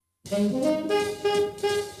Masha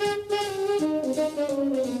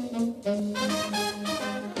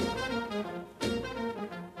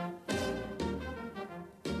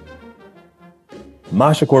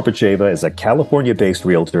Korpacheva is a California-based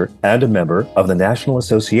realtor and a member of the National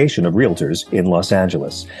Association of Realtors in Los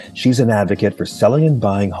Angeles. She's an advocate for selling and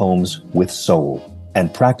buying homes with soul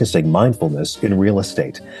and practicing mindfulness in real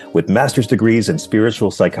estate. With master's degrees in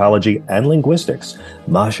spiritual psychology and linguistics,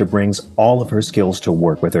 Masha brings all of her skills to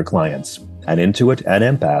work with her clients. An intuit and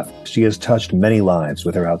empath, she has touched many lives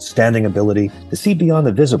with her outstanding ability to see beyond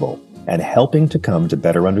the visible and helping to come to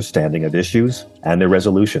better understanding of issues and their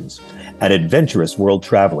resolutions. An adventurous world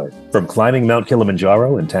traveler, from climbing Mount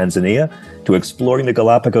Kilimanjaro in Tanzania to exploring the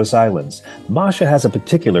Galapagos Islands, Masha has a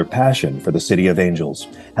particular passion for the City of Angels.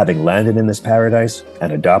 Having landed in this paradise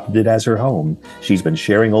and adopted it as her home, she's been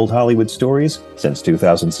sharing old Hollywood stories since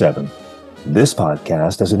 2007. This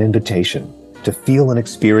podcast is an invitation to feel and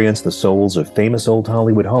experience the souls of famous old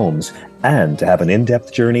Hollywood homes and to have an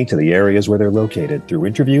in-depth journey to the areas where they're located through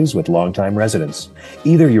interviews with longtime residents.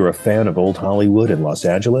 Either you're a fan of old Hollywood in Los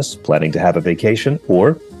Angeles, planning to have a vacation,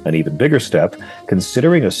 or, an even bigger step,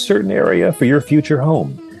 considering a certain area for your future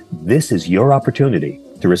home. This is your opportunity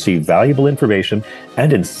to receive valuable information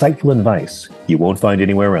and insightful advice you won't find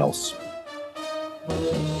anywhere else.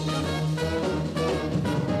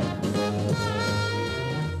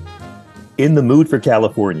 In the mood for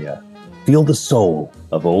California, feel the soul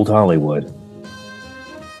of old Hollywood.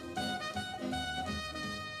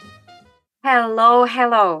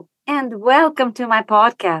 Hello, and welcome to my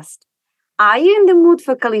podcast. Are you in the mood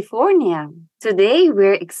for California? Today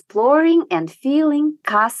we're exploring and feeling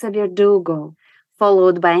Casa Verdugo,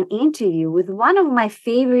 followed by an interview with one of my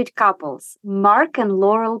favorite couples, Mark and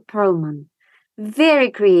Laurel Perlman. Very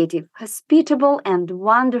creative, hospitable, and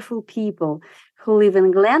wonderful people who live in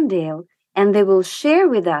Glendale, and they will share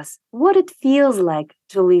with us what it feels like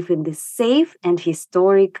to live in this safe and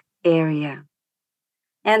historic area.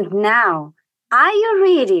 And now, are you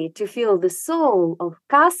ready to feel the soul of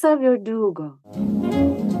Casa Verdugo?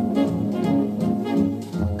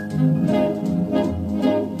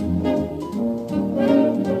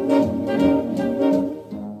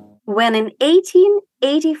 When in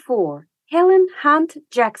 1884, Helen Hunt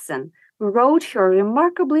Jackson wrote her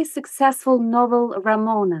remarkably successful novel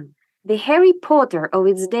Ramona, the Harry Potter of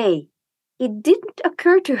its day, it didn't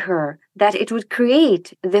occur to her that it would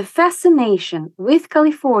create the fascination with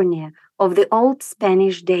California of the old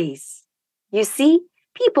Spanish days. You see,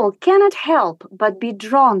 people cannot help but be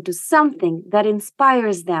drawn to something that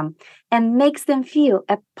inspires them and makes them feel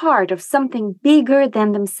a part of something bigger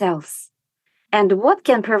than themselves. And what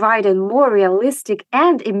can provide a more realistic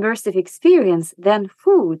and immersive experience than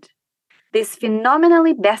food? This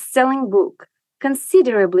phenomenally best-selling book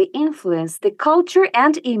considerably influenced the culture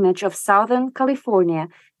and image of Southern California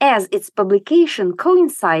as its publication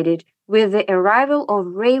coincided with the arrival of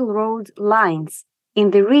railroad lines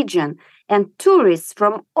in the region, and tourists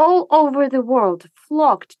from all over the world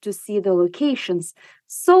flocked to see the locations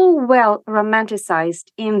so well romanticized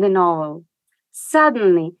in the novel.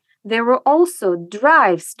 Suddenly, there were also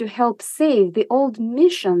drives to help save the old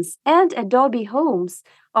missions and adobe homes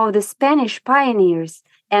of the Spanish pioneers,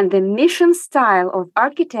 and the mission style of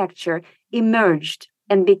architecture emerged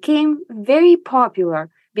and became very popular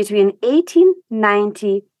between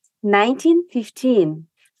 1890 and 1915,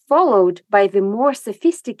 followed by the more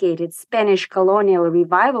sophisticated Spanish colonial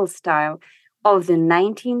revival style of the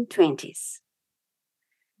 1920s.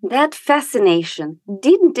 That fascination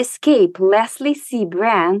didn't escape Leslie C.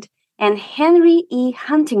 Brand and Henry E.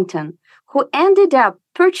 Huntington, who ended up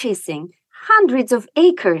purchasing hundreds of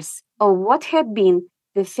acres of what had been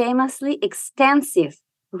the famously extensive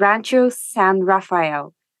Rancho San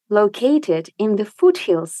Rafael, located in the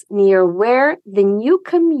foothills near where the new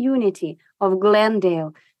community of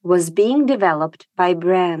Glendale was being developed by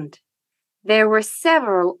Brand. There were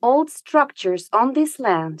several old structures on this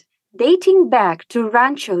land dating back to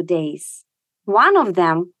Rancho days. One of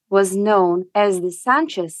them was known as the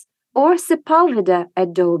Sanchez or Sepulveda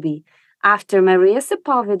adobe, after Maria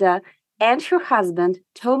Sepulveda and her husband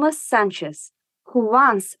Thomas Sanchez, who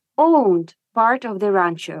once owned part of the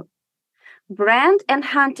rancho. Brand and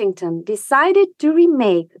Huntington decided to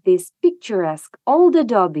remake this picturesque old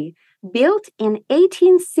adobe built in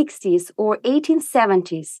 1860s or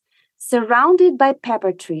 1870s, surrounded by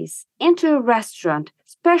pepper trees, into a restaurant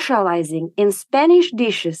specializing in Spanish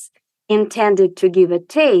dishes intended to give a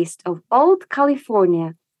taste of old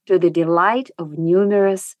California to the delight of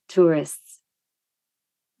numerous tourists.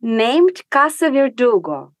 Named Casa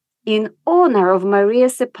Verdugo in honor of Maria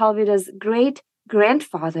Sepulveda's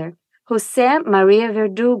great-grandfather, Jose Maria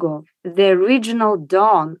Verdugo, the original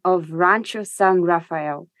Don of Rancho San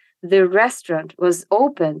Rafael. The restaurant was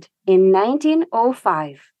opened in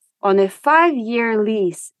 1905 on a 5-year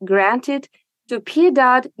lease granted to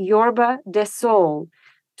Piedad Yorba de Sol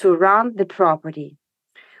to run the property.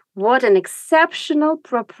 What an exceptional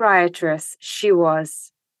proprietress she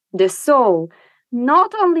was! De Sol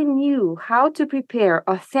not only knew how to prepare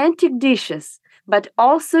authentic dishes, but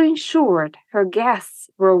also ensured her guests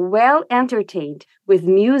were well entertained with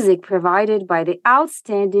music provided by the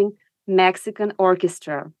outstanding Mexican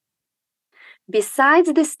orchestra.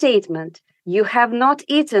 Besides the statement, "You have not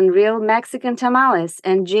eaten real Mexican tamales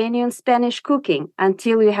and genuine Spanish cooking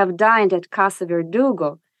until you have dined at Casa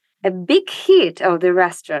Verdugo," a big hit of the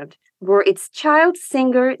restaurant were its child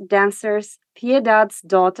singer dancers Piedad's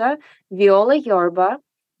daughter, Viola Yorba,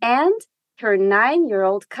 and her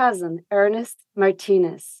 9-year-old cousin, Ernest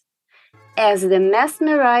Martinez. As the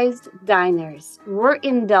mesmerized diners were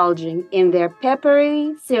indulging in their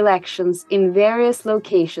peppery selections in various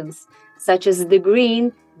locations, such as the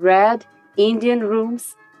green, red, Indian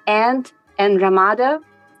rooms, and Enramada,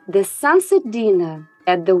 the sunset dinner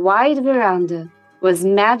at the wide veranda was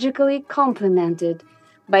magically complemented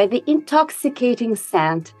by the intoxicating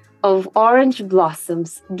scent of orange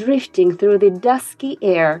blossoms drifting through the dusky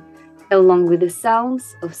air, along with the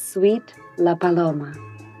sounds of sweet La Paloma.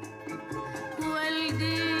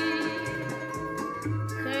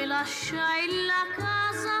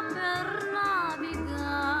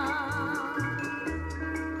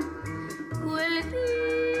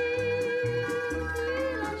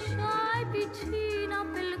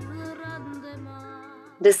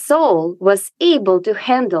 De Sol was able to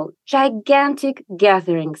handle gigantic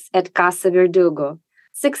gatherings at Casa Verdugo,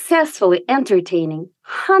 successfully entertaining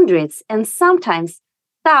hundreds and sometimes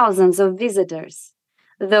thousands of visitors.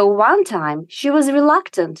 Though one time she was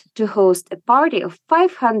reluctant to host a party of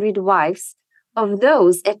 500 wives of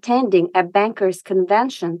those attending a bankers'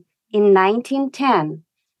 convention in 1910,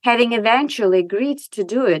 having eventually agreed to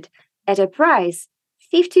do it at a price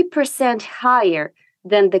 50% higher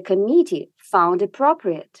than the committee found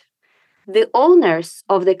appropriate. The owners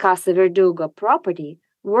of the Casa Verdugo property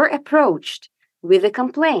were approached with a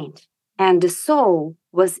complaint, and De Sol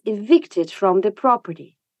was evicted from the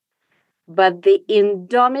property. But the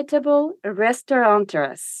indomitable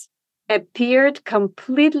restaurateur appeared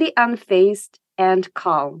completely unfazed and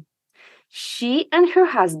calm. She and her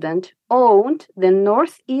husband owned the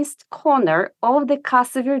northeast corner of the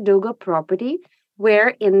Casa Verdugo property,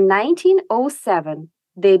 where in 1907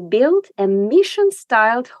 they built a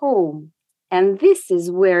mission-styled home, and this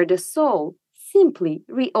is where De Sol simply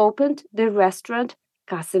reopened the restaurant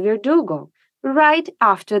Casa Verdugo right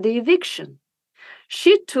after the eviction.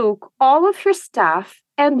 She took all of her staff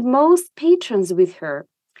and most patrons with her,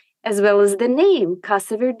 as well as the name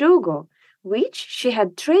Casa Verdugo, which she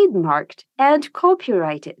had trademarked and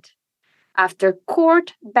copyrighted. After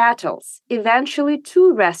court battles, eventually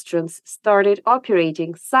 2 restaurants started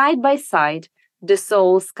operating side by side, De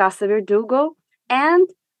Sol's Casa Verdugo and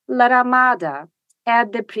La Ramada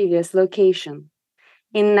at the previous location.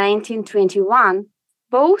 In 1921,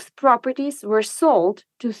 both properties were sold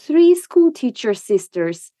to 3 schoolteacher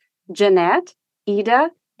sisters, Jeanette,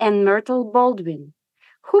 Ida, and Myrtle Baldwin,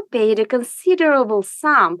 who paid a considerable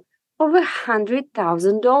sum of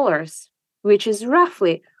 $100,000, which is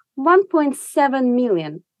roughly 1.7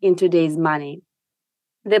 million in today's money.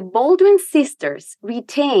 The Baldwin sisters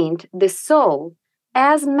retained De Sol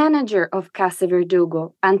as manager of Casa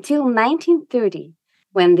Verdugo until 1930,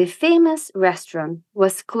 when the famous restaurant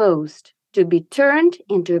was closed to be turned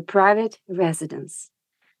into a private residence.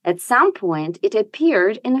 At some point, it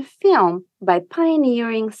appeared in a film by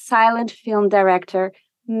pioneering silent film director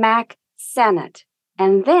Mack Sennett,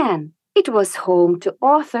 and then it was home to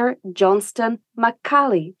author Johnston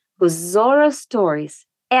McCulley, whose Zorro stories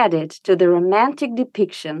added to the romantic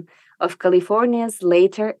depiction of California's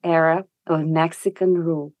later era of Mexican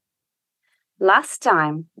rule. Last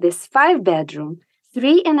time, this 5-bedroom,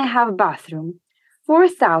 3.5 bathroom,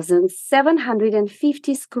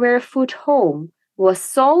 4,750 square foot home was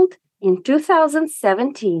sold in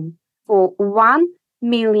 2017 for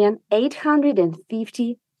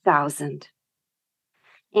 $1,850,000.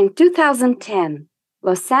 In 2010,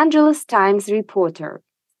 Los Angeles Times reporter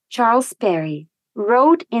Charles Perry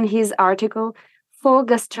wrote in his article for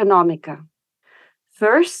Gastronomica,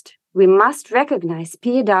 "First, we must recognize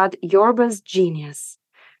Piedad Yorba's genius.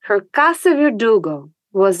 Her Casa Verdugo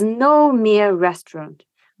was no mere restaurant,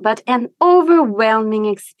 but an overwhelming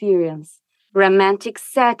experience, romantic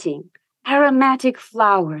setting, aromatic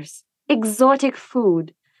flowers, exotic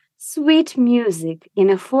food, sweet music in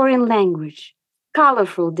a foreign language,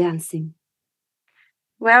 colorful dancing.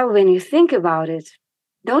 Well, when you think about it,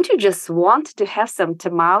 don't you just want to have some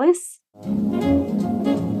tamales?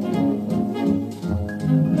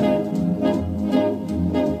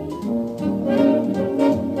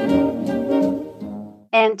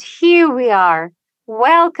 And here we are.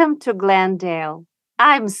 Welcome to Glendale.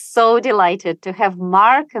 I'm so delighted to have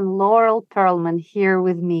Mark and Laurel Perlman here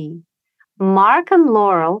with me. Mark and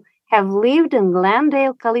Laurel have lived in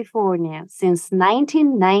Glendale, California since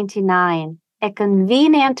 1999, a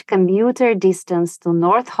convenient commuter distance to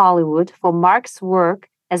North Hollywood for Mark's work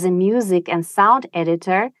as a music and sound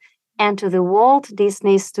editor, and to the Walt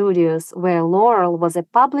Disney Studios, where Laurel was a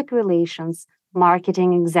public relations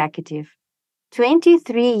marketing executive.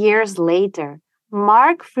 23 years later,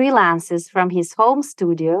 Mark freelances from his home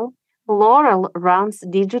studio. Laurel runs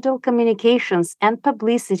digital communications and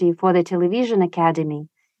publicity for the Television Academy,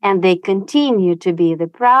 and they continue to be the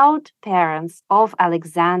proud parents of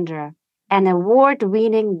Alexandra, an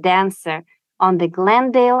award-winning dancer on the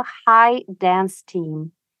Glendale High Dance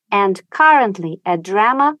team, and currently a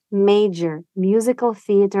drama major, musical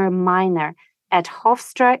theater minor at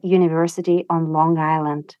Hofstra University on Long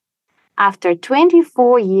Island. After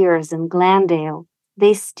 24 years in Glendale,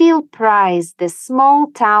 they still prize the small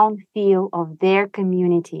town feel of their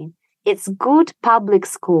community, its good public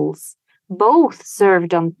schools, both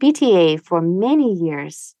served on PTA for many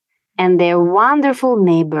years, and their wonderful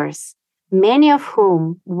neighbors, many of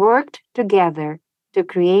whom worked together to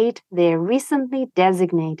create their recently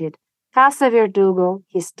designated Casa Verdugo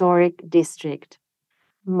Historic District.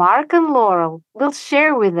 Mark and Laurel will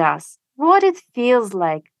share with us what it feels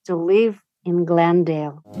like to live in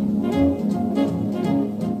Glendale.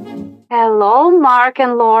 Hello, Mark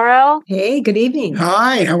and Laurel. Hey, good evening.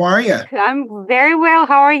 Hi, how are you? I'm very well.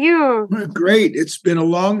 How are you? Great. It's been a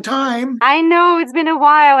long time. I know it's been a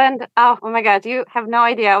while, and oh my God, you have no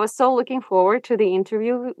idea. I was so looking forward to the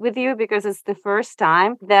interview with you because it's the first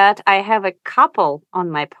time that I have a couple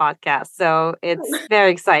on my podcast. So it's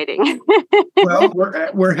very exciting. Well,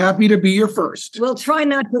 we're happy to be your first. We'll try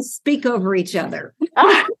not to speak over each other.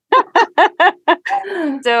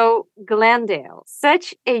 So, Glendale,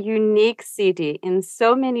 such a unique city in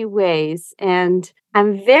so many ways. And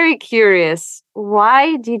I'm very curious,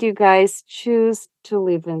 why did you guys choose to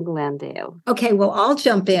live in Glendale? Okay, well, I'll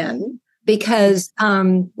jump in because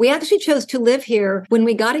we actually chose to live here when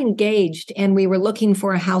we got engaged and we were looking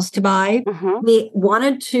for a house to buy. Mm-hmm. We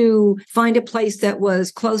wanted to find a place that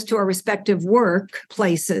was close to our respective work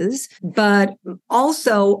places, but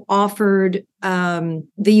also offered the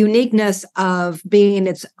uniqueness of being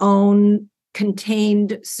its own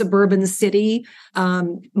contained suburban city.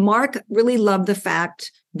 Mark really loved the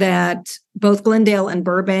fact that both Glendale and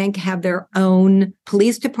Burbank have their own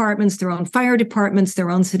police departments, their own fire departments, their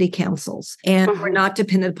own city councils. And we're not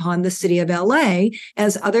dependent upon the city of LA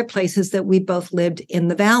as other places that we both lived in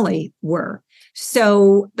the Valley were.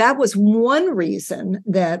 So that was one reason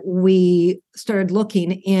that we started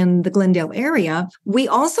looking in the Glendale area. We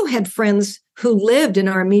also had friends who lived in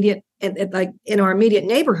our immediate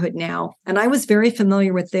neighborhood now, and I was very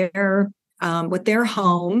familiar with their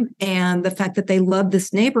home and the fact that they loved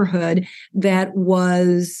this neighborhood that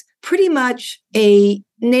was pretty much a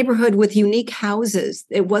neighborhood with unique houses.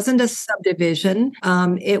 It wasn't a subdivision.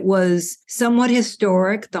 It was somewhat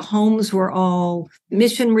historic. The homes were all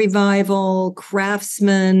Mission Revival,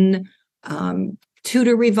 Craftsman,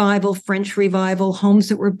 Tudor Revival, French Revival, homes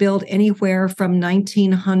that were built anywhere from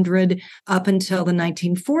 1900 up until the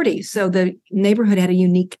 1940s. So the neighborhood had a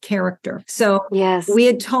unique character. So yes, we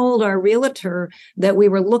had told our realtor that we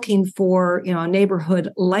were looking for, a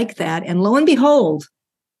neighborhood like that. And lo and behold,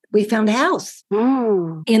 we found a house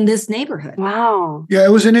in this neighborhood. Wow. Yeah,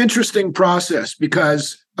 it was an interesting process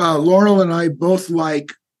because Laurel and I both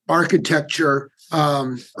like architecture,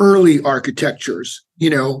 early architectures,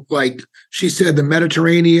 like she said, the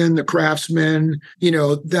Mediterranean, the Craftsman,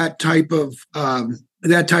 that type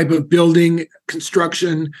of building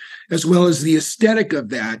construction, as well as the aesthetic of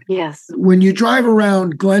that. Yes. When you drive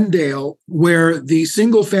around Glendale, where the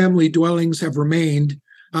single family dwellings have remained,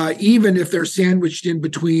 even if they're sandwiched in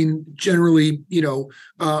between generally,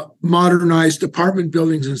 modernized apartment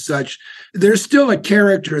buildings and such, there's still a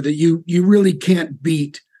character that you really can't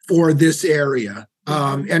beat for this area.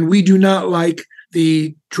 And we do not like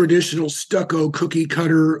the traditional stucco cookie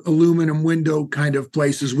cutter aluminum window kind of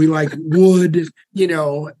places. We like wood,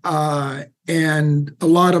 and a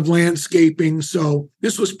lot of landscaping. So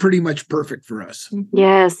this was pretty much perfect for us.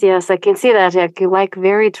 Yes, I can see that. I like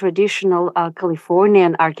very traditional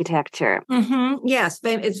Californian architecture. Yes,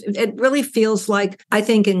 it really feels like, I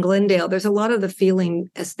think in Glendale, there's a lot of the feeling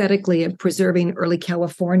aesthetically of preserving early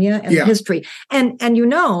California and history. And I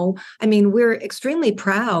mean, we're extremely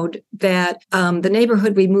proud that the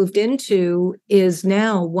neighborhood we moved into is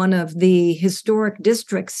now one of the historic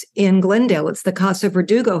districts in Glendale. It's the Casa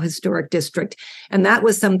Verdugo Historic District. And that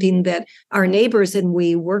was something that our neighbors and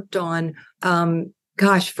we worked on,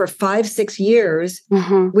 for 5-6 years.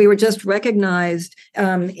 We were just recognized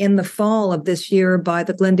in the fall of this year by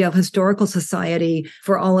the Glendale Historical Society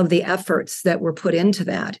for all of the efforts that were put into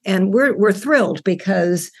that. And we're thrilled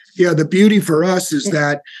because... Yeah, the beauty for us is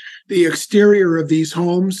that the exterior of these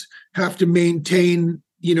homes have to maintain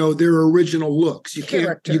their original looks. You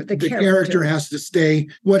can't. The character has to stay.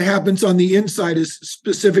 What happens on the inside is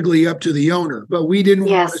specifically up to the owner. But we didn't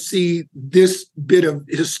want to see this bit of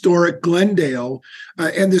historic Glendale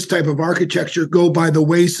and this type of architecture go by the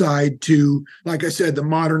wayside to, like I said, the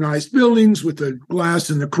modernized buildings with the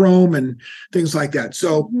glass and the chrome and things like that.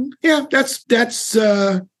 So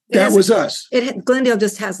that was us. Glendale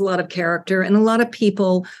just has a lot of character and a lot of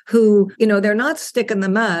people who, they're not stick in the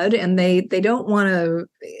mud and they don't want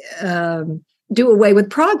to do away with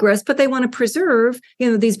progress, but they want to preserve,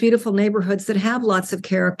 these beautiful neighborhoods that have lots of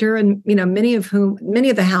character. And, many of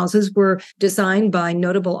the houses were designed by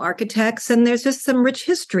notable architects. And there's just some rich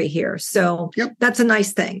history here. So that's a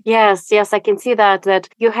nice thing. Yes, I can see that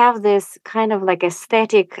you have this kind of like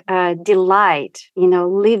aesthetic delight,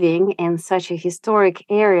 living in such a historic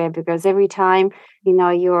area, because every time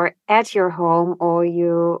you're at your home or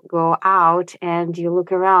you go out and you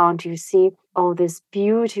look around, you see all these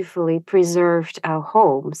beautifully preserved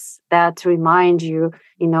homes that remind you,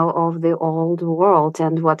 of the old world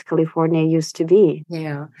and what California used to be.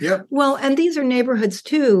 Yeah. Yep. Well, and these are neighborhoods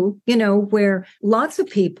too, where lots of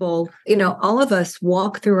people, all of us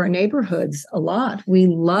walk through our neighborhoods a lot. We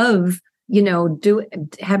love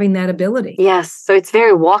having that ability. Yes. So it's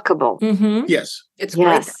very walkable. Yes. It's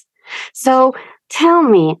great. So tell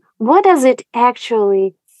me, what does it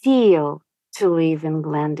actually feel to live in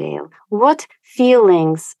Glendale? What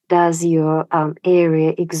feelings does your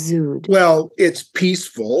area exude? Well, it's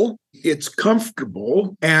peaceful, it's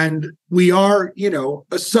comfortable, and we are,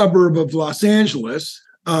 a suburb of Los Angeles.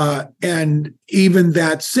 And even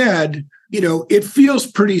that said, it feels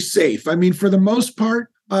pretty safe. I mean, for the most part,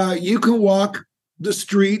 you can walk the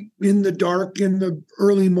street in the dark, in the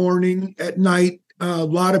early morning, at night. A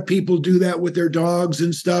lot of people do that with their dogs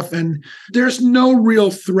and stuff, and there's no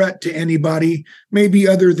real threat to anybody, maybe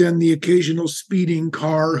other than the occasional speeding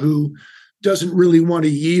car who doesn't really want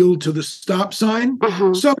to yield to the stop sign.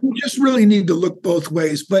 So we just really need to look both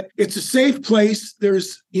ways. But it's a safe place.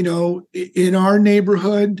 There's, in our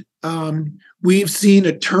neighborhood, we've seen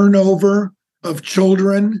a turnover of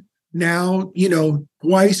children now,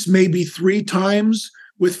 twice, maybe 3 times,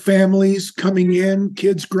 with families coming in,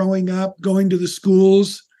 kids growing up, going to the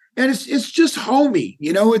schools. And it's just homey,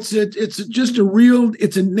 it's just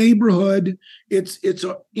it's a neighborhood. It's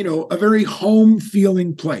a very home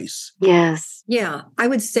feeling place. Yes. Yeah, I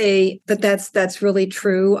would say that's really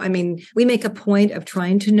true. I mean, we make a point of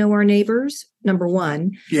trying to know our neighbors, number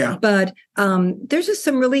one. Yeah. But there's just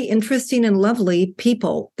some really interesting and lovely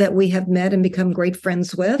people that we have met and become great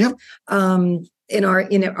friends with. Yep. In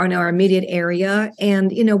our immediate area.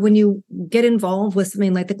 And, when you get involved with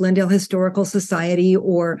something like the Glendale Historical Society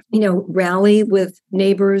or, rally with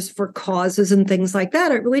neighbors for causes and things like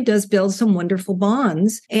that, it really does build some wonderful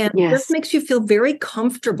bonds. And it just makes you feel very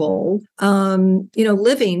comfortable,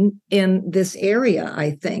 living in this area,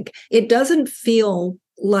 I think. It doesn't feel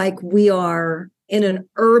like we are in an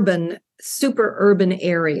super urban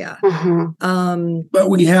area. But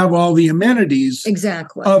we have all the amenities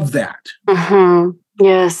of that.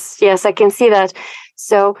 Yes, I can see that.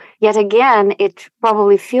 So yet again, it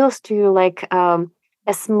probably feels to you like a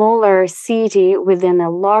smaller city within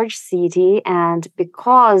a large city. And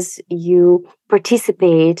because you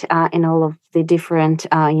participate in all of the different,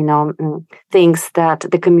 things that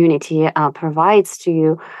the community provides to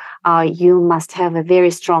you, you must have a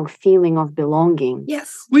very strong feeling of belonging.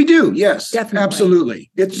 Yes, we do. Yes, definitely.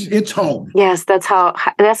 Absolutely. It's home. Yes, that's how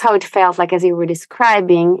it felt like as you were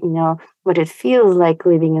describing, what it feels like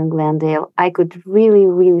living in Glendale. I could really,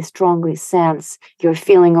 really strongly sense your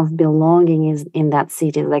feeling of belonging is in that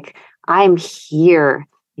city. Like I'm here,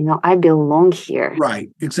 I belong here. Right.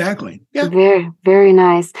 Exactly. Yeah. Very, very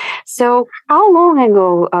nice. So how long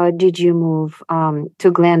ago did you move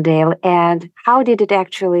to Glendale, and how did it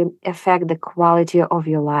actually affect the quality of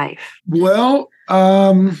your life? Well,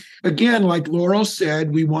 again, like Laurel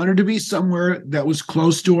said, we wanted to be somewhere that was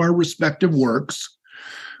close to our respective works.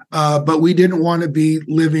 But we didn't want to be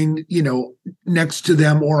living, next to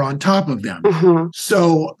them or on top of them. Mm-hmm.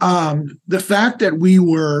 So the fact that we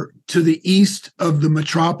were to the east of the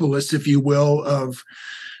metropolis, if you will, of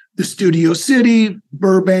the Studio City,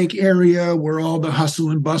 Burbank area, where all the hustle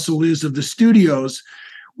and bustle is of the studios,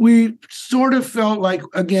 we sort of felt like,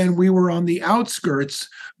 again, we were on the outskirts,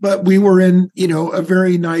 but we were in, a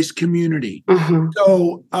very nice community. Mm-hmm.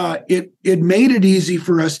 So it made it easy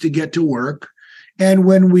for us to get to work. And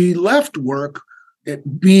when we left work,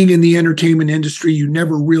 being in the entertainment industry, you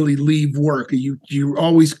never really leave work. You're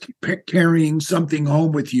always carrying something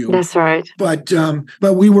home with you. That's right. But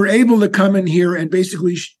we were able to come in here and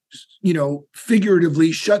basically,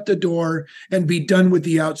 figuratively shut the door and be done with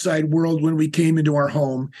the outside world when we came into our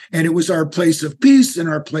home. And it was our place of peace and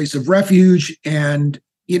our place of refuge. And,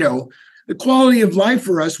 the quality of life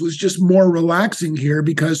for us was just more relaxing here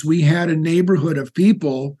because we had a neighborhood of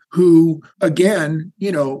people who, again,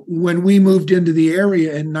 when we moved into the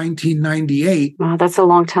area in 1998. Wow, that's a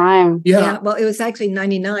long time. Yeah. Well, it was actually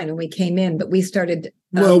 99 when we came in, but we started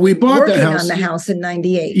we bought working the house. on the house in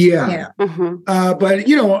 98. Yeah. Mm-hmm. But,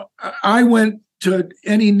 I went to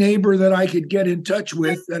any neighbor that I could get in touch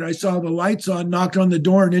with that I saw the lights on, knocked on the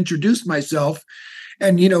door and introduced myself.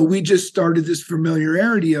 And, we just started this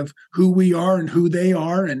familiarity of who we are and who they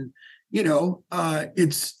are. And,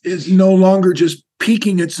 it's no longer just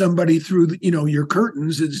peeking at somebody through, your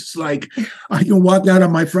curtains. It's like I can walk out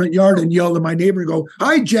on my front yard and yell to my neighbor and go,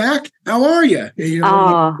 "Hi, Jack, how are you?"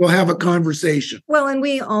 We'll have a conversation. Well, and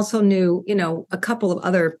we also knew, a couple of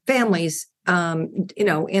other families,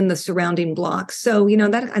 in the surrounding blocks. So,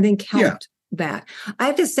 that I think helped. That I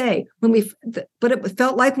have to say, but it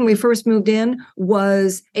felt like when we first moved in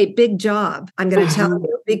was a big job. I'm going to tell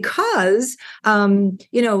you because,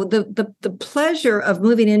 the pleasure of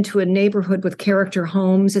moving into a neighborhood with character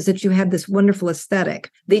homes is that you have this wonderful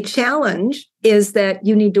aesthetic. The challenge is that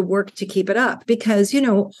you need to work to keep it up because,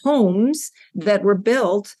 homes that were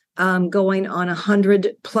built going on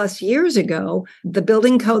 100+ years ago, the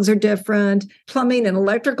building codes are different, plumbing and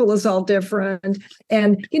electrical is all different,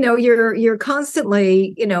 and you're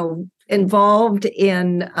constantly involved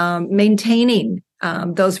in maintaining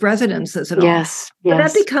those residences and all. Yes. But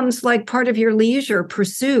that becomes like part of your leisure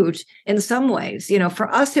pursuit in some ways.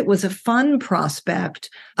 For us, it was a fun prospect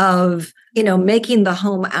of making the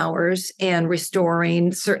home ours and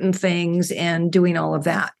restoring certain things and doing all of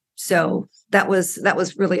that. So that was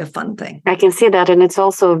really a fun thing. I can see that. And it's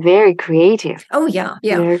also very creative. Oh, yeah.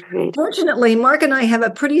 Yeah. Very creative. Fortunately, Mark and I have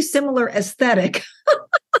a pretty similar aesthetic.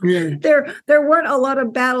 Yeah. There weren't a lot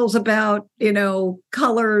of battles about,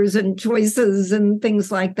 colors and choices and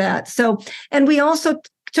things like that. So, and we also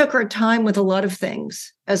took our time with a lot of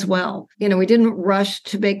things as well. We didn't rush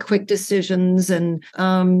to make quick decisions. And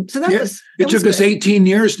so that was... It took us 18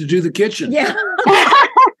 years to do the kitchen. Yeah.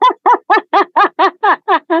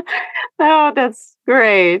 Oh, that's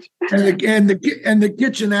great. And the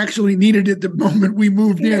kitchen actually needed it the moment we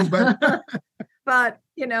moved in, but but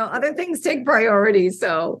other things take priority.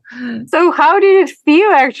 So how did it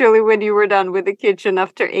feel actually when you were done with the kitchen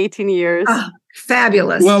after 18 years?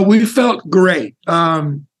 Fabulous. Well, we felt great.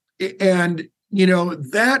 And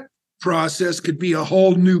that process could be a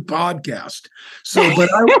whole new podcast. So, but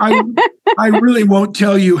I really won't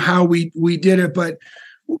tell you how we did it, but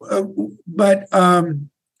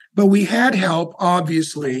we had help,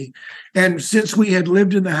 obviously. And since we had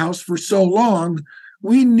lived in the house for so long,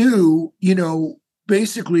 we knew,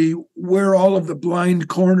 basically where all of the blind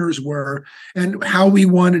corners were and how we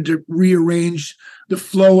wanted to rearrange the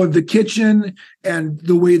flow of the kitchen and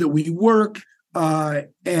the way that we work.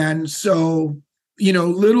 And so,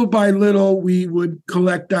 little by little, we would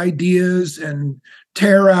collect ideas and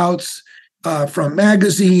tear outs from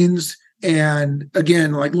magazines. And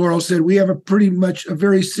again, like Laurel said, we have pretty much a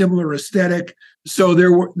very similar aesthetic. So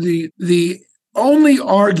there were the only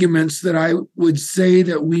arguments that I would say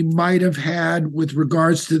that we might have had with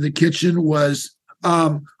regards to the kitchen was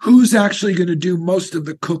who's actually going to do most of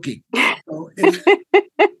the cooking. That's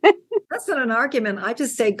not an argument. I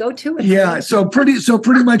just say go to it. Yeah. So pretty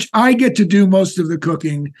much I get to do most of the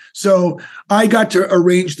cooking. So I got to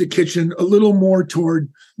arrange the kitchen a little more toward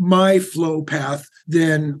my flow path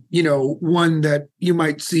than, one that you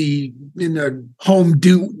might see in a home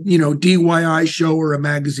DIY show or a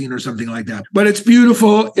magazine or something like that. But it's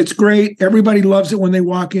beautiful. It's great. Everybody loves it when they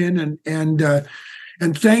walk in,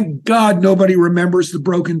 and thank God nobody remembers the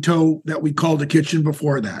broken toe that we called a kitchen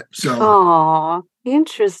before that. So, oh,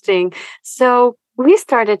 interesting. So we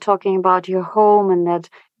started talking about your home and that,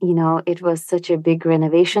 it was such a big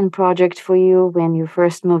renovation project for you when you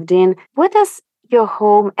first moved in. What does your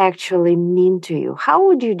home actually mean to you? How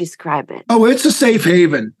would you describe it? Oh, it's a safe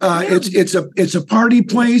haven. It's a party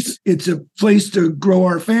place. It's a place to grow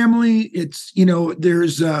our family. It's,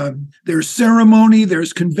 there's ceremony,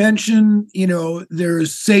 there's convention,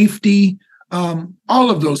 there's safety, all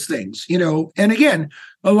of those things, and again,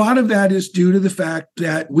 a lot of that is due to the fact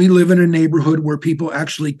that we live in a neighborhood where people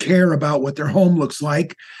actually care about what their home looks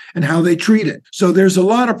like and how they treat it. So there's a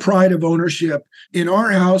lot of pride of ownership in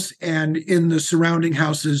our house and in the surrounding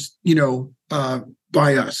houses,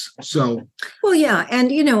 by us. So, well, yeah.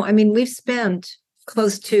 And, we've spent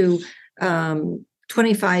close to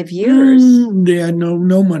 25 years.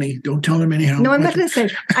 No money. Don't tell them anyhow. No, I'm not going to say.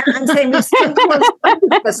 I'm saying we've spent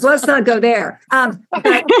close. Let's not go there.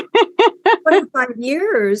 But 25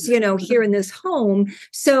 years, here in this home.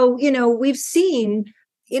 So, we've seen.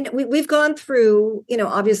 We've gone through,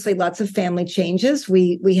 obviously lots of family changes.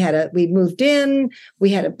 We moved in,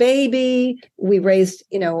 we had a baby, we raised,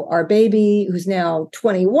 our baby who's now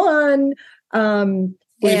 21.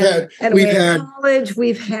 We've had college.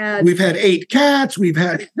 We've had 8 cats. We've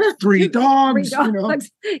had 3 dogs.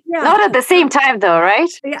 Yeah. Not at the same time, though, right?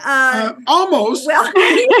 Almost. Well,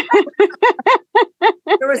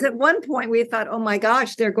 there was at one point we thought, oh my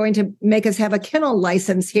gosh, they're going to make us have a kennel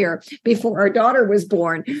license here before our daughter was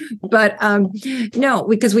born. But no,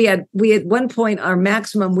 because we at one point our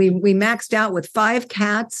maximum we maxed out with 5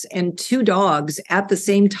 cats and 2 dogs at the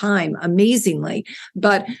same time, amazingly.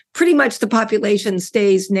 But pretty much the population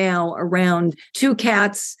stays now around 2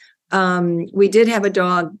 cats. We did have a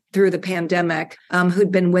dog through the pandemic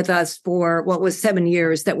who'd been with us for what was 7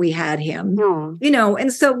 years that we had him.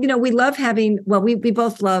 And so, we love we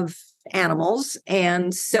both love animals.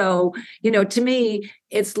 And so, to me,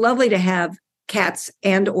 it's lovely to have cats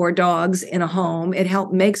and or dogs in a home. It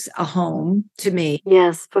makes a home to me.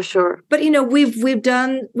 Yes, for sure. But,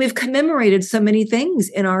 we've commemorated so many things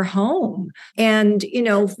in our home. And,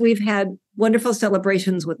 we've had wonderful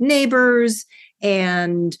celebrations with neighbors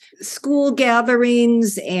and school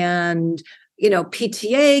gatherings and,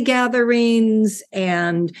 PTA gatherings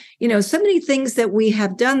and, so many things that we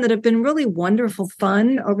have done that have been really wonderful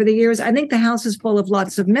fun over the years. I think the house is full of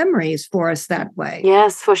lots of memories for us that way.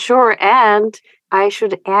 Yes, for sure. And I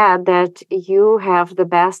should add that you have the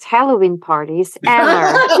best Halloween parties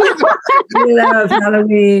ever. We love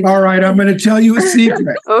Halloween. All right, I'm going to tell you a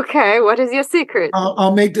secret. Okay, what is your secret?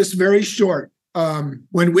 I'll make this very short.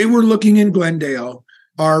 When we were looking in Glendale,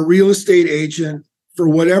 our real estate agent, for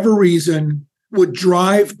whatever reason, would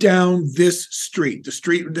drive down this street, the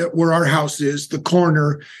street where our house is, the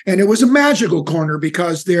corner. And it was a magical corner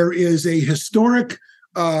because there is a historic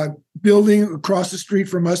building across the street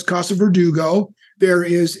from us, Casa Verdugo. There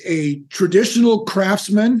is a traditional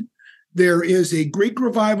craftsman. There is a Greek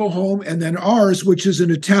revival home, and then ours, which is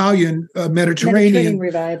an Italian Mediterranean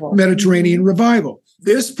revival.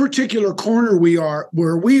 This particular corner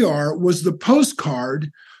where we are was the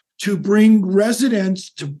postcard to bring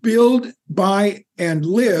residents to build, buy, and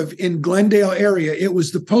live in Glendale area. It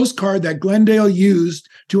was the postcard that Glendale used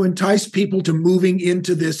to entice people to moving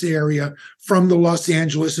into this area from the Los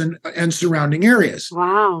Angeles and surrounding areas.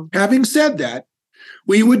 Wow. Having said that,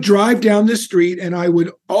 we would drive down the street and I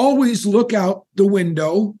would always look out the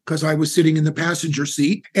window because I was sitting in the passenger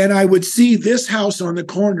seat and I would see this house on the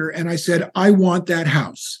corner and I said, I want that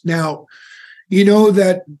house. Now, you know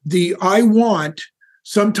that the I want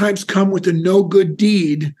sometimes come with a no good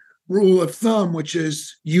deed rule of thumb, which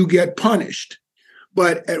is you get punished.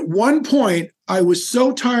 But at one point, I was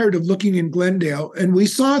so tired of looking in Glendale and we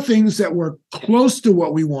saw things that were close to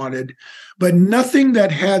what we wanted, but nothing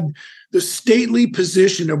that had the stately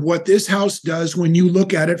position of what this house does when you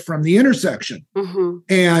look at it from the intersection. Mm-hmm.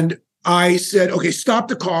 And I said, okay, stop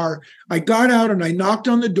the car. I got out and I knocked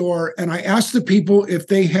on the door and I asked the people if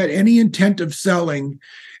they had any intent of selling.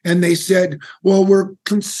 And they said, well, we're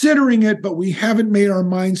considering it, but we haven't made our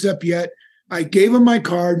minds up yet. I gave them my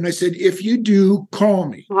card and I said, if you do, call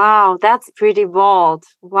me. Wow, that's pretty bold.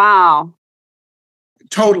 Wow.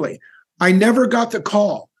 Totally. I never got the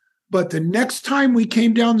call. But the next time we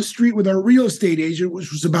came down the street with our real estate agent,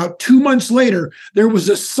 which was about 2 months later, there was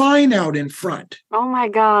a sign out in front. Oh my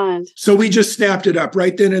God. So we just snapped it up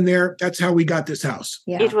right then and there. That's how we got this house.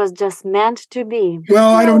 Yeah. It was just meant to be.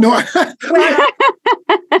 Well, I don't know. Well,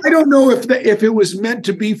 I don't know if it was meant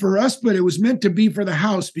to be for us, but it was meant to be for the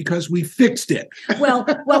house because we fixed it. well,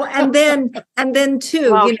 and then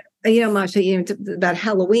too, Well, Masha, about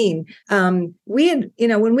Halloween. We had,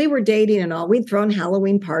 when we were dating and all, we'd thrown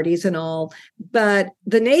Halloween parties and all, but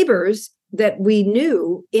the neighbors that we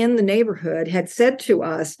knew in the neighborhood had said to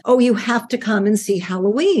us, "Oh, you have to come and see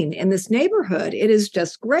Halloween in this neighborhood. It is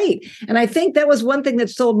just great." And I think that was one thing that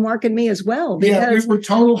sold Mark and me as well. Because we were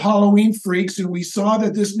total Halloween freaks, and we saw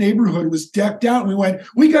that this neighborhood was decked out, and we went,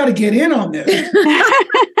 "We got to get in on this."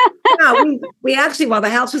 Yeah, we actually, while the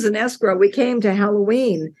house was in escrow, we came to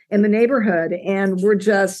Halloween in the neighborhood, and we're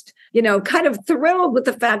just, kind of thrilled with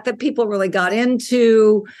the fact that people really got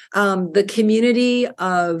into the community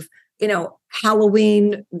of,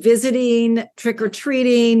 Halloween visiting,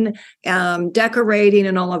 trick-or-treating, decorating,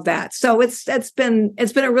 and all of that. So it's been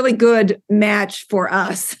a really good match for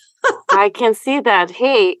us. I can see that.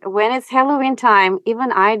 Hey, when it's Halloween time,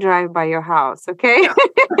 even I drive by your house, okay?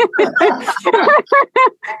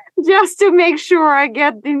 Just to make sure I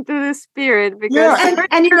get into the spirit, because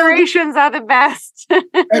decorations are the best.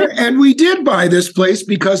 and we did buy this place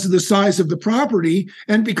because of the size of the property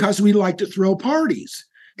and because we like to throw parties.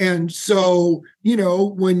 And so,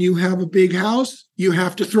 when you have a big house, you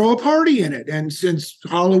have to throw a party in it. And since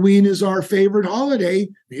Halloween is our favorite holiday,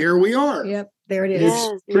 here we are. Yep, there it is.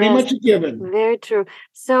 It's pretty much a given. Very true.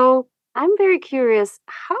 So I'm very curious,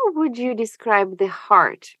 how would you describe the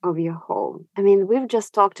heart of your home? I mean, we've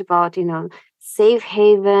just talked about, safe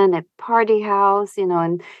haven, a party house,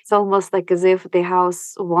 and it's almost like as if the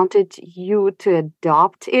house wanted you to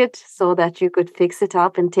adopt it so that you could fix it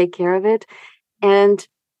up and take care of it. And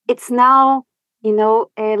it's now,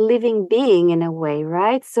 a living being in a way,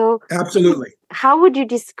 right? So absolutely. How would you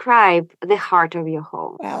describe the heart of your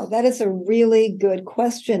home? Wow, that is a really good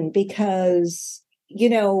question because,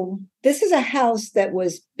 this is a house that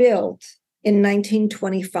was built in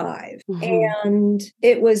 1925. Mm-hmm. And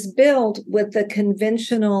it was built with the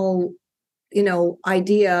conventional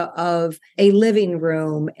idea of a living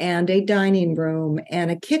room and a dining room and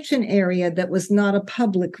a kitchen area that was not a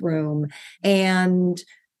public room. And,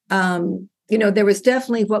 there was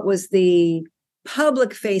definitely what was the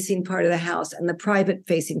public facing part of the house and the private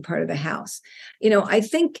facing part of the house. I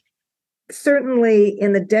think certainly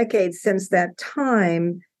in the decades since that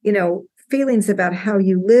time, feelings about how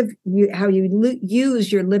you live,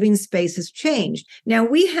 use your living space has changed. Now,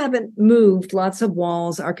 we haven't moved lots of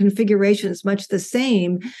walls. Our configuration is much the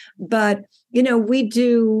same, but, we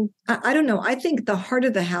do, I don't know. I think the heart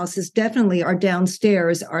of the house is definitely our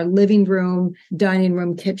downstairs, our living room, dining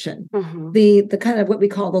room, kitchen. Mm-hmm. The kind of what we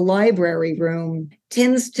call the library room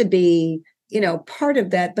tends to be, part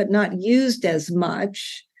of that, but not used as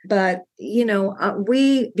much. But,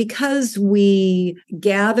 because we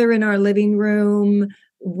gather in our living room,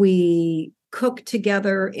 we cook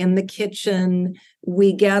together in the kitchen,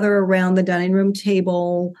 we gather around the dining room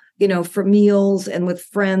table, for meals and with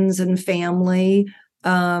friends and family,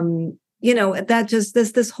 that just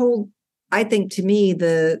this whole, I think to me,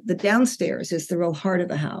 the downstairs is the real heart of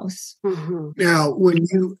the house. Mm-hmm. Now, when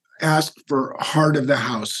you ask for heart of the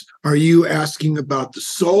house, are you asking about the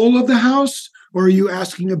soul of the house? Or are you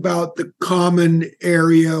asking about the common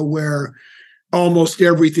area where almost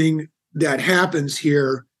everything that happens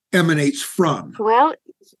here emanates from? Well,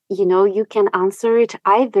 you can answer it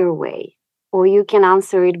either way, or you can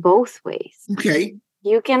answer it both ways. Okay.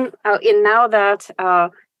 You can, and now that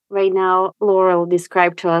right now Laurel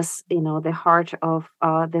described to us, the heart of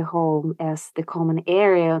the home as the common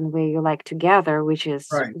area and where you like to gather, which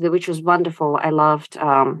was wonderful. I loved,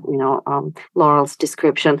 Laurel's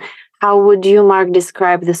description. How would you, Mark,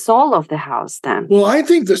 describe the soul of the house then? Well, I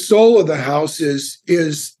think the soul of the house is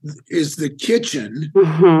the kitchen.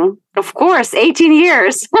 Mm-hmm. Of course, 18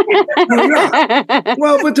 years. Yeah.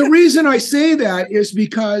 Well, but the reason I say that is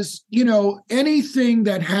because, anything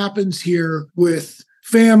that happens here with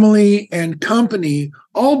family and company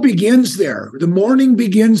all begins there. The morning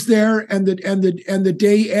begins there, and the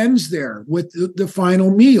day ends there with the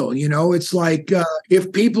final meal. It's like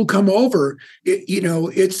if people come over,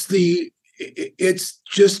 it's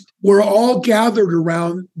just we're all gathered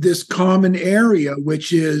around this common area,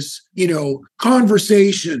 which is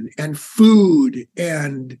conversation and food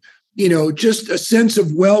and just a sense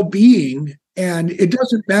of well-being. And it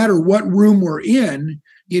doesn't matter what room we're in.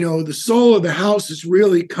 the soul of the house is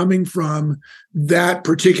really coming from that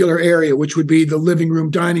particular area, which would be the living room,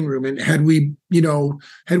 dining room. And had we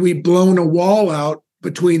blown a wall out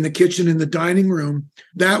between the kitchen and the dining room,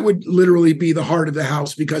 that would literally be the heart of the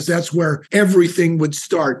house, because that's where everything would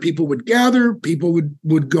start. People would gather, people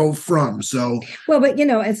would go from. So, well, but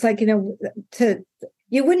it's like,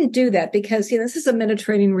 you wouldn't do that because this is a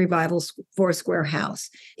Mediterranean Revival four-square house.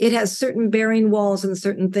 It has certain bearing walls and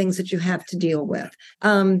certain things that you have to deal with.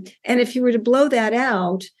 And if you were to blow that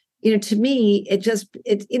out, to me,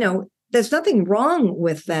 there's nothing wrong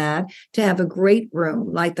with that, to have a great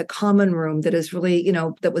room like the common room that is really,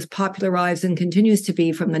 that was popularized and continues to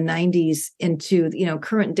be from the 90s into,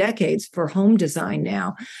 current decades for home design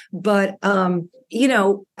now. But,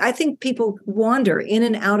 I think people wander in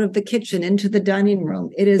and out of the kitchen into the dining room.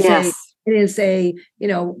 It is a,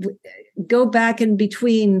 go back in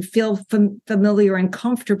between, feel familiar and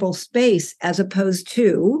comfortable space, as opposed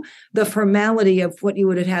to the formality of what you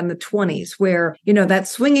would have had in the 20s, where, that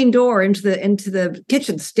swinging door into the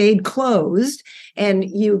kitchen stayed closed and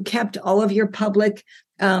you kept all of your public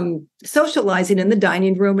socializing in the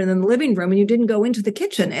dining room and in the living room, and you didn't go into the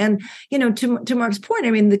kitchen. And, to Mark's point,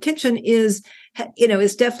 I mean, the kitchen is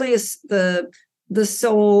definitely the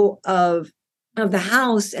soul of the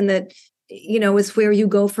house, and that, is where you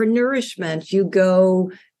go for nourishment. You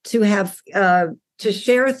go to have, to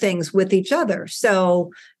share things with each other.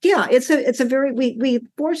 So yeah, it's a very, we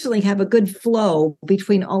fortunately have a good flow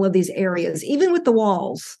between all of these areas, even with the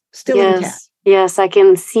walls still intact. Yes, I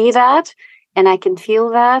can see that. And I can feel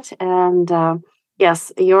that. And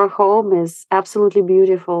yes, your home is absolutely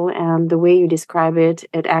beautiful. And the way you describe it,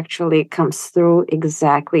 it actually comes through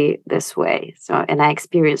exactly this way. So, and I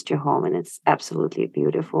experienced your home, and it's absolutely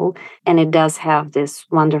beautiful. And it does have this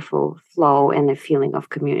wonderful flow and a feeling of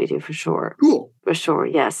community, for sure. Cool. For sure,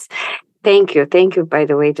 yes. Thank you, by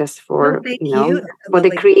the way, just for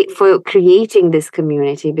for creating this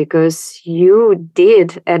community, because you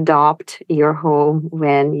did adopt your home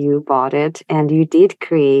when you bought it, and you did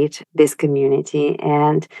create this community,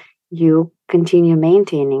 and you continue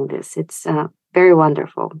maintaining this. It's very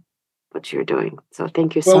wonderful what you're doing. So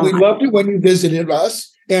thank you so much. Well, we loved it when you visited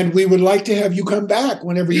us, and we would like to have you come back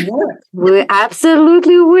whenever you want. We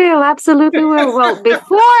absolutely will. Absolutely will. Well,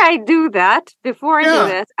 before I do that,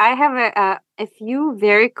 I have a few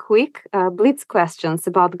very quick blitz questions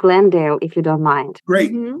about Glendale, if you don't mind.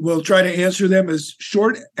 Great. Mm-hmm. We'll try to answer them as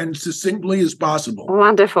short and succinctly as possible.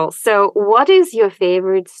 Wonderful. So what is your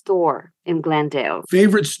favorite store in Glendale?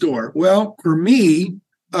 Favorite store? Well, for me,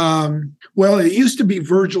 it used to be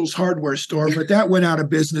Virgil's hardware store, but that went out of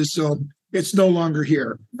business. So it's no longer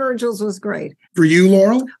here. Virgil's was great. For you,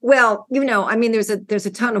 Laurel? Well, I mean, there's a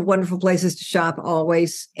ton of wonderful places to shop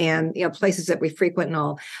always, and places that we frequent and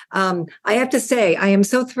all. I have to say, I am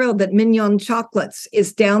so thrilled that Mignon Chocolates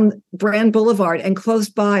is down Brand Boulevard and close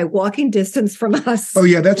by, walking distance from us. Oh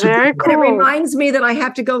yeah, that's very cool. It reminds me that I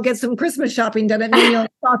have to go get some Christmas shopping done at Mignon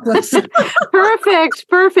Chocolates.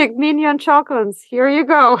 Perfect. Mignon Chocolates. Here you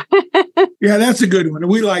go. Yeah, that's a good one.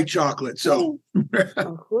 We like chocolate, so.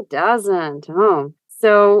 Who doesn't? Oh.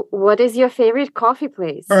 So what is your favorite coffee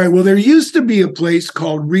place? All right. Well, there used to be a place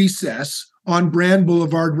called Recess on Brand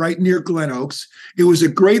Boulevard right near Glen Oaks. It was a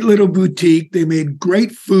great little boutique. They made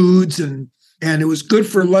great foods, and it was good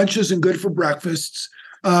for lunches and good for breakfasts.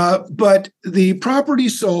 But the property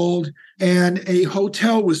sold, and a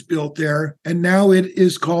hotel was built there, and now it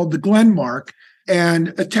is called the Glenmark.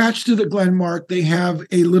 And attached to the Glenmark, they have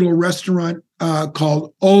a little restaurant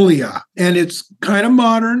called Olia, and it's kind of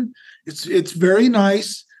modern. It's very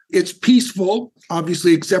nice. It's peaceful,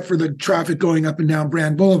 obviously, except for the traffic going up and down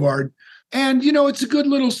Brand Boulevard. And, it's a good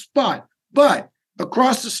little spot. But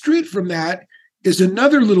across the street from that is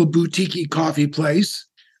another little boutique coffee place,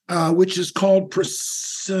 which is called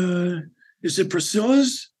is it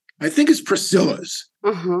Priscilla's? I think it's Priscilla's.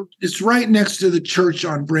 Mm-hmm. It's right next to the church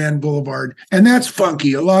on Brand Boulevard, and that's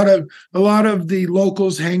funky. A lot of the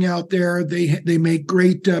locals hang out there. They make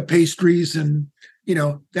great pastries, and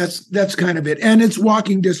that's kind of it. And it's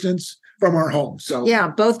walking distance from our home. So yeah,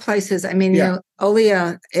 both places. I mean,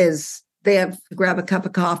 Olia they grab a cup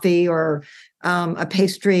of coffee or a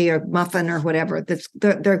pastry or muffin or whatever.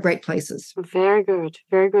 They're great places. Very good.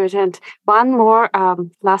 Very good. And one more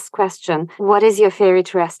last question. What is your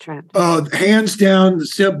favorite restaurant? Hands down, the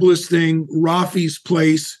simplest thing, Rafi's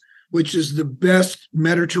Place, which is the best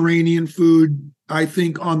Mediterranean food, I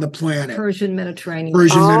think, on the planet. Persian Mediterranean.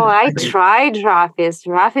 I tried Rafi's.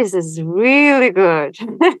 Rafi's is really good.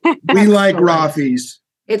 We like Rafi's.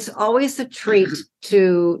 It's always a treat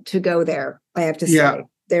to go there, I have to say. Yeah.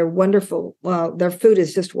 they're wonderful. Their food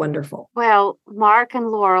is just wonderful. Well, Mark and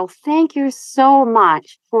Laurel, thank you so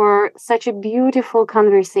much for such a beautiful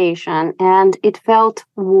conversation. And it felt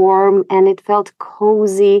warm and it felt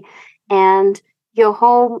cozy. And your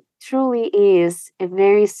home truly is a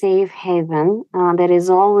very safe haven that is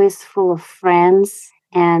always full of friends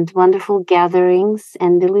and wonderful gatherings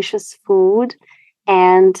and delicious food.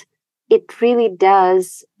 And it really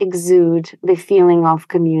does exude the feeling of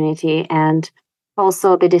community. And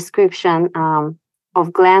also the description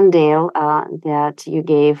of Glendale that you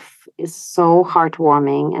gave is so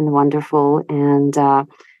heartwarming and wonderful. And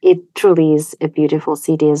it truly is a beautiful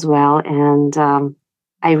city as well. And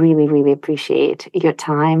I really, really appreciate your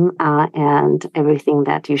time and everything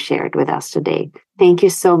that you shared with us today. Thank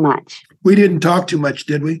you so much. We didn't talk too much,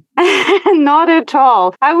 did we? Not at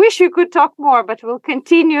all. I wish we could talk more, but we'll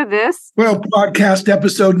continue this. Well, podcast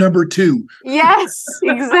episode number 2. Yes,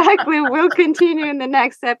 exactly. We'll continue in the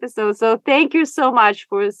next episode. So thank you so much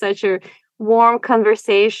for such a warm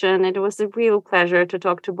conversation. It was a real pleasure to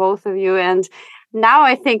talk to both of you. And now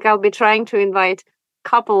I think I'll be trying to invite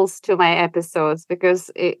couples to my episodes because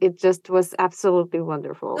it just was absolutely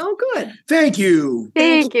wonderful. Oh, good. Thank you.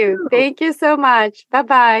 Thank you. Thank you so much.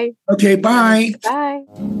 Bye-bye. Okay, bye. Bye.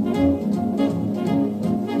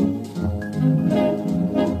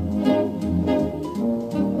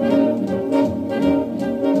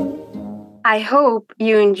 I hope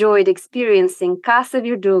you enjoyed experiencing Casa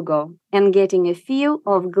Verdugo and getting a feel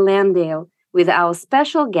of Glendale with our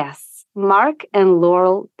special guests, Mark and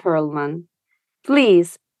Laurel Perlman.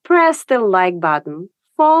 Please press the like button,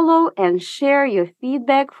 follow, and share your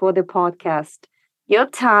feedback for the podcast. Your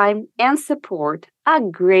time and support are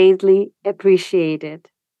greatly appreciated.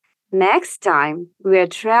 Next time, we are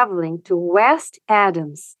traveling to West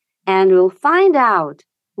Adams, and we'll find out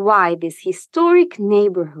why this historic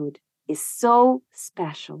neighborhood is so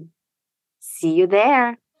special. See you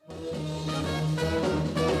there.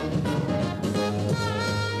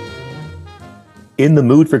 In the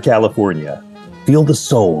mood for California, feel the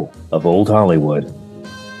soul of Old Hollywood.